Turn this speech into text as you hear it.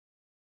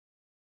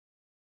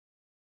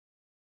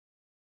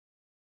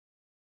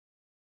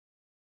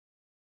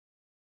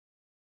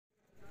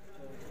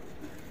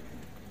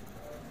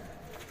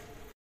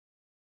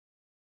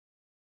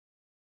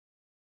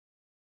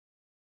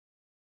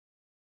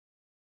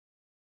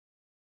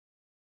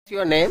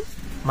Your name?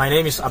 My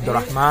name is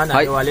Abdurrahman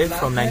Adewale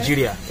from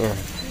Nigeria. Yeah.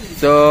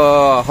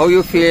 So, how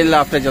you feel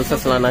after Jalsa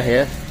Salana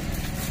here?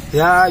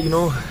 Yeah, you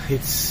know,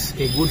 it's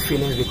a good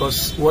feeling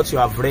because what you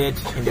have read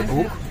in the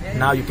book,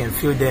 now you can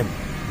feel them.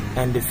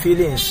 And the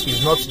feelings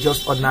is not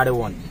just ordinary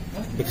one,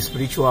 it is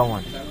spiritual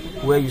one,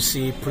 where you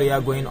see prayer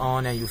going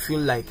on and you feel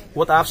like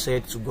what I've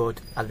said to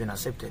God has been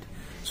accepted.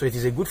 So it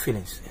is a good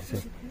feeling.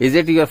 Is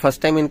it your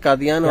first time in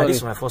Qadian? Yeah, this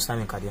is my first time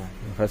in Qadian.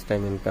 First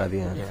time in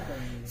Qadian. Yeah.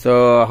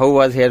 So, how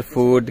was here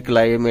food,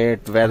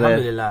 climate, weather?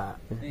 Alhamdulillah,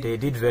 they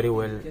did very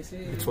well.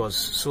 It was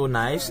so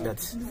nice that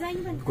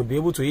you could be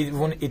able to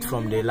even eat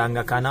from the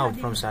Langa Kana or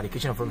from the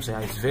kitchen from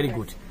Saya. It's very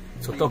good.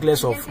 So talk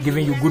less of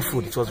giving you good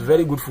food. It was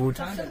very good food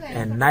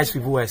and nice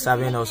people were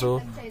serving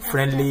also,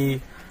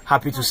 friendly,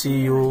 happy to see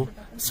you,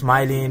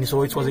 smiling.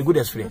 So it was a good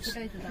experience.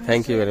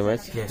 Thank you very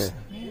much. Yes.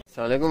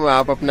 Assalamualaikum,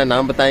 आप अपना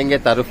नाम बताएंगे,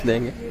 तारुफ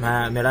देंगे?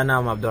 मेरा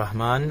नाम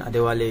Abdurrahman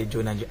अदेवाले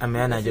जो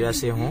मैं नाइजीरिया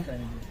से हूँ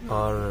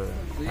और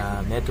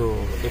मैं तो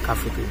एक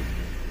अफ्रीकी हूँ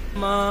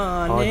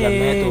और जब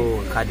मैं तो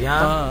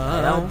कादियान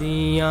आया हूँ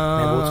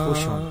मैं बहुत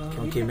खुश हूँ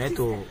क्योंकि मैं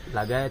तो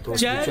लगा है तो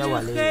स्पिरिचुअल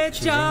वाले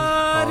चीजें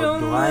और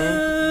दुआएं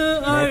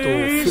मैं तो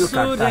फील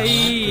करता हूँ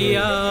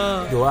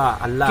कि दुआ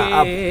अल्लाह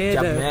अब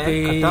जब मैं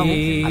करता हूँ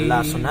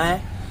अल्लाह सुना है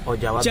और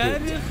जवाब दे,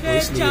 तो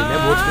इसलिए मैं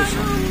बहुत खुश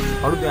हूँ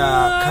और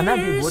खाना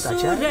भी बहुत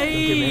अच्छा है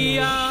क्योंकि मैंने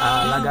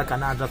लगा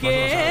खाना हज़रत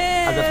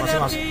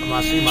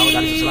मसीह मौऊद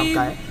अलैहिस्सलाम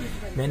का है।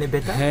 मैंने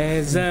बैठ जाता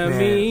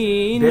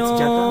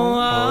हूँ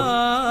और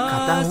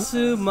खाता हूँ,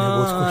 मैं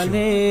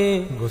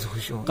बहुत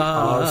खुश हूँ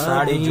और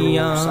सारे जो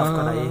साफ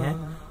कराए हैं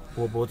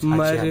वो बहुत अच्छे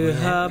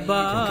हैं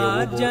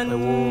क्योंकि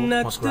वो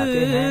मुस्कुराते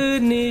हैं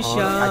और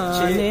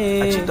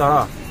अच्छी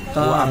तरह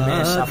वो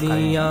हमें साफ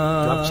करें,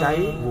 जो अब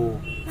चाहिए वो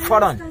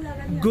फौरन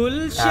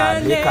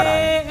लेकर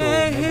आए। तो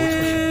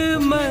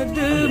मद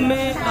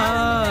में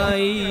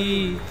आई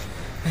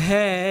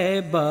है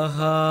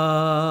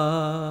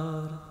बहार,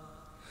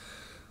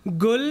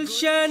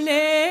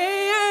 गुलशने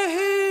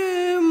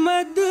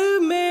अहमद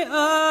में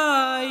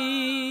आई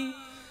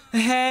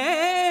है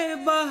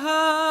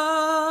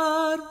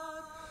बहार,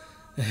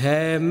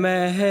 है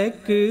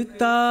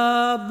महकता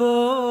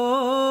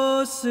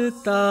बोस्ताने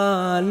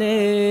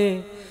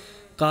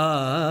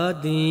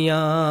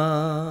कादियां,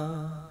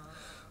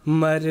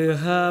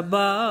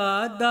 मरहबा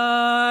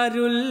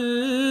दारुल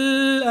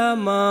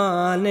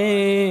अमाने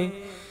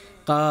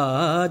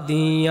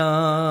कादियां,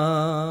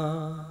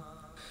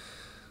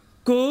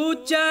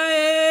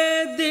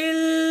 कूचाए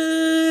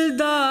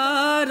दिलदारों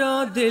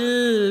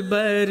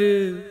दिलबर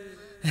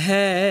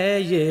है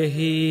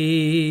यही,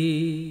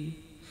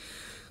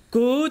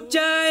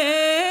 कूचाए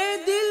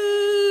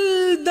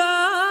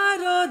दिलदारों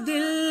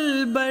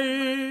दिलबर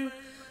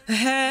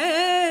है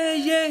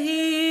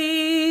यही,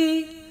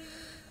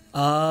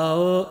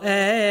 आओ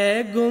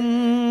ए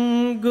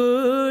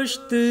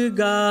गुमगुश्त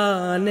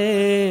गाने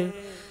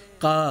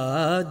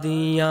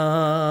कादियां,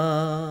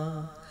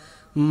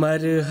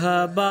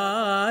 मरहबा।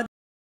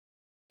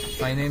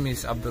 My name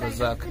is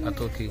Abdurrazak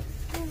Atoki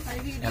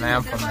and I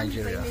am from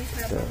Nigeria.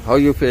 How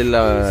you feel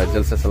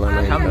Jalsa Salana?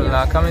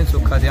 Alhamdulillah, coming to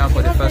Qadian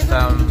for the first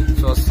time,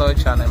 it was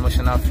such an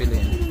emotional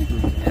feeling.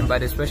 And by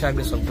the special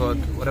grace of God,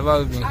 whatever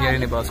we've been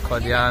hearing about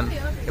Qadian,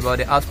 about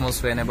the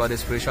atmosphere and about the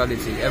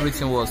spirituality,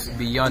 everything was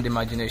beyond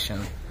imagination.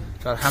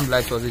 So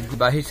alhamdulillah, it was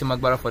by hitting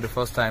Makbara for the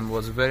first time. It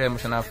was a very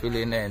emotional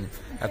feeling and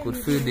I could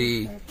feel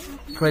the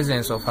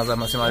presence of Hazrat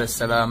Masih alayhi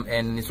salam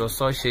and it was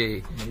such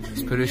a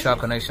spiritual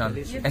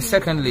connection. And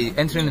secondly,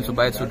 entering into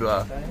Baitul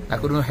Dua, I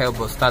couldn't help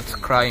but start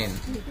crying,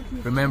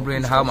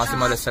 remembering how Masih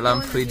alayhi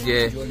salam prayed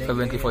there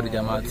fervently for the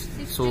Jamaat.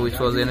 So it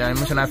was an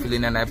emotional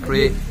feeling and I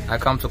pray I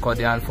come to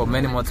Qadian for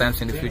many more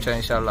times in the future,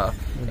 inshallah.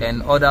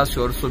 And others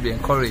should also be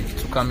encouraged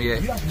to come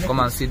here, come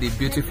and see the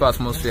beautiful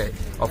atmosphere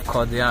of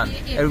Qadian.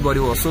 Everybody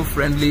was so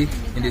friendly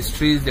in the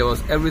streets. There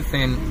was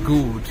everything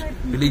good,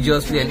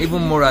 religiously and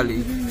even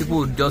morally. People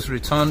would just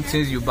return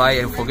things you buy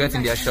and forget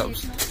in their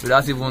shops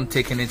without even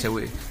taking it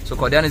away. So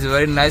Qadian is a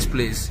very nice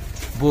place,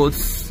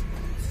 both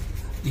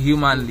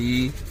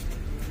humanly,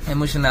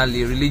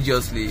 emotionally,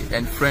 religiously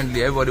and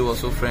friendly. Everybody was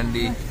so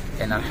friendly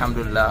and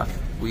alhamdulillah,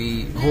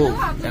 we hope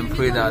and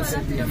pray that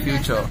in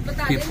future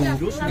people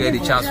get the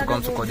chance to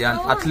come to Qadian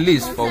at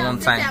least for one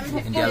time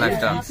in their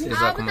lifetime.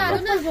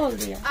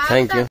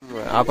 Thank you.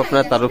 आप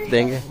अपना तारुफ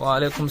देंगे?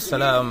 वालेकुम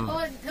सलाम,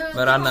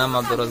 मेरा नाम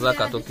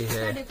अब्दुर्रज़ाक अतोकी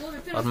है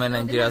और मैं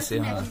नाइजीरिया से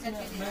हूँ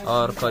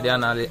और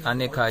Qadian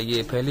आने का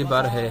ये पहली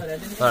बार है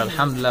और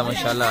अल्हम्दुलिल्लाह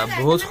माशाल्लाह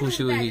बहुत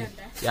खुशी हुई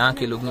यहाँ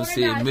के लोगों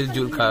से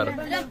मिलजुल कर।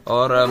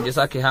 और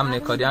जैसा कि हमने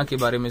Qadian के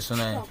बारे में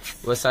सुना है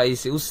वैसा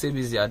इसे उससे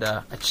भी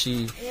ज्यादा अच्छी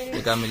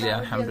जगह मिली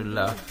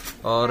अल्हम्दुलिल्लाह।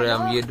 और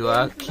ये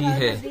दुआ की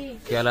है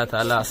कि अल्लाह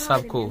ताला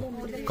सबको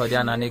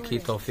Qadian आने की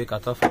तौफीक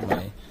अता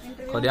फरमाए।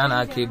 Qadian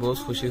आके बहुत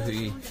खुशी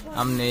हुई,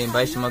 हमने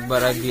 22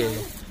 मकबरा गए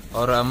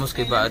और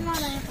उसके बाद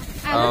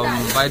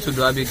बैतुल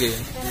दुआ भी गए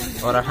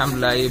और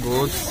अल्हम्दुलिल्लाह ये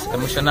बहुत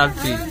इमोशनल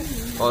थी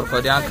और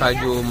Qadian का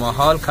जो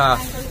माहौल का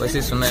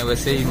वैसे सुना है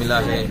वैसे ही मिला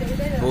है।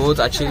 बहुत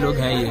अच्छे लोग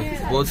हैं,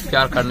 ये बहुत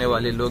प्यार करने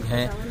वाले लोग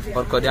हैं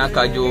اور قادیان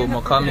کا جو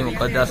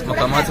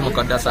مقامات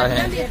مقدسہ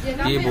ہیں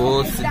یہ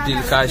بہت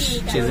دلکش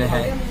چیزیں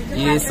ہیں.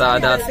 یہ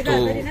سعادت تو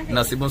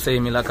نصیبوں سے ہی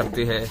ملا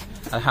کرتی ہے.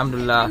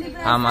 الحمدللہ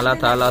ہم اللہ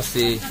تعالیٰ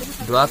سے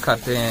دعا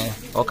کرتے ہیں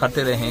اور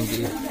کرتے رہیں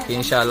گے کہ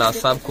انشاءاللہ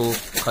سب کو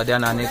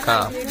قادیان آنے کا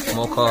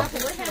موقع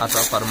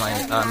عطا فرمائے.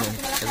 آمین.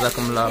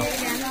 جزاکم اللہ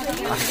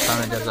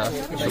احسن جزا.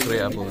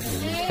 شکریہ بہت.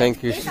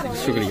 Thank you.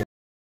 شکریہ.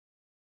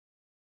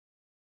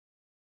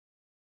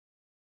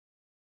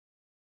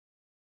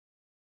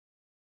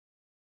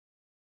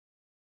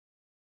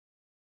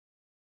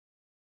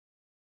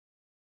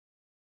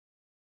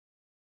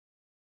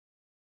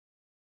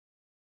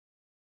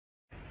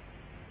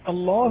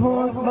 اللہ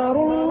اکبر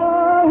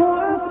اللہ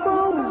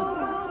اکبر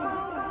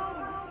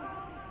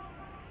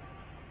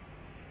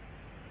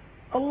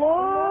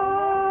اللہ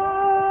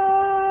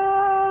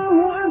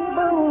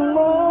اکبر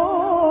اللہ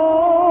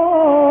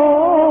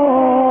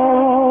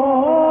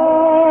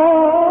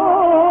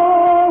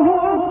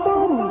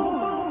اکبر.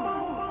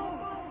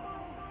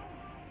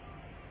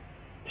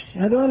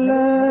 اشہد ان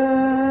لا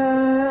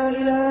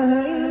الہ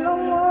الا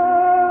اللہ.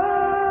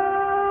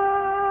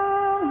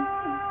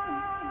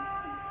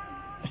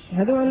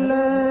 اشہد ان لا